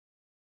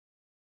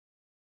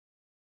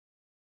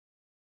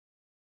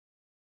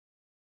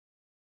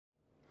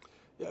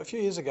Yeah, a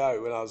few years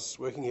ago, when I was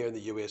working here in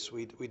the US,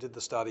 we did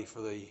the study for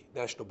the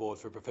National Board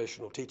for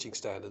Professional Teaching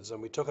Standards, and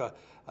we took a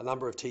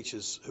number of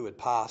teachers who had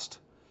passed,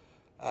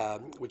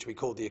 which we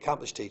called the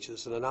accomplished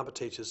teachers, and a number of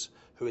teachers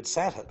who had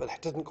sat it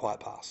but didn't quite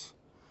pass.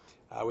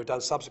 We've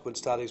done subsequent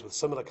studies with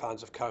similar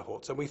kinds of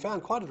cohorts, and we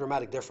found quite a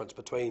dramatic difference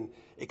between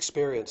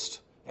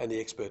experienced and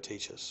the expert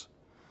teachers.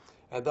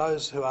 And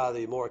those who are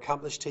the more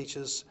accomplished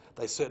teachers,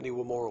 they certainly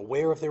were more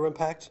aware of their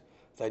impact.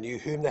 They knew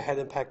whom they had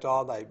impact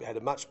on. They had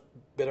a much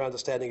better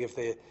understanding of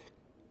the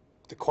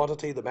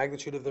quantity, the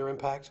magnitude of their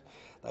impact.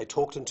 They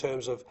talked in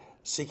terms of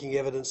seeking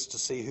evidence to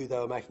see who they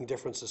were making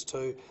differences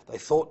to. They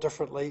thought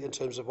differently in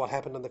terms of what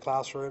happened in the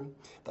classroom.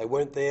 They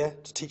weren't there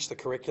to teach the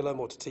curriculum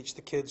or to teach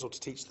the kids or to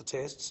teach the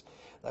tests.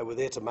 They were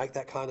there to make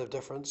that kind of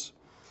difference.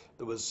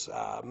 There was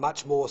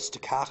much more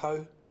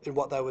staccato in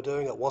what they were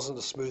doing. It wasn't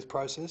a smooth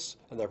process,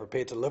 and they're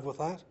prepared to live with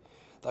that.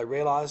 They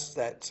realised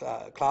that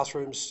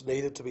classrooms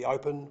needed to be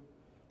open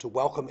to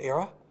welcome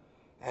error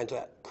and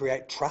to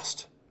create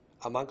trust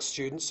amongst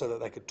students so that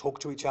they could talk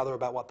to each other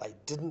about what they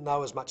didn't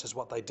know as much as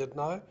what they did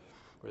know,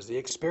 whereas the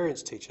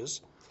experienced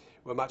teachers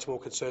were much more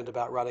concerned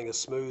about running a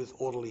smooth,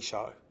 orderly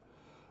show.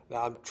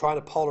 Now, I'm trying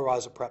to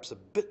polarise it perhaps a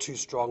bit too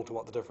strong to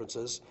what the difference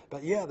is,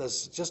 but yeah,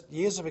 there's just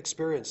years of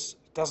experience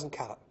doesn't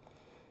cut it.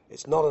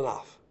 It's not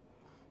enough.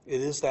 It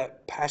is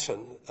that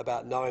passion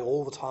about knowing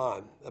all the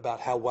time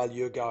about how well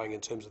you're going in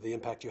terms of the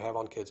impact you have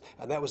on kids,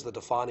 and that was the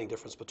defining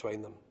difference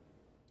between them.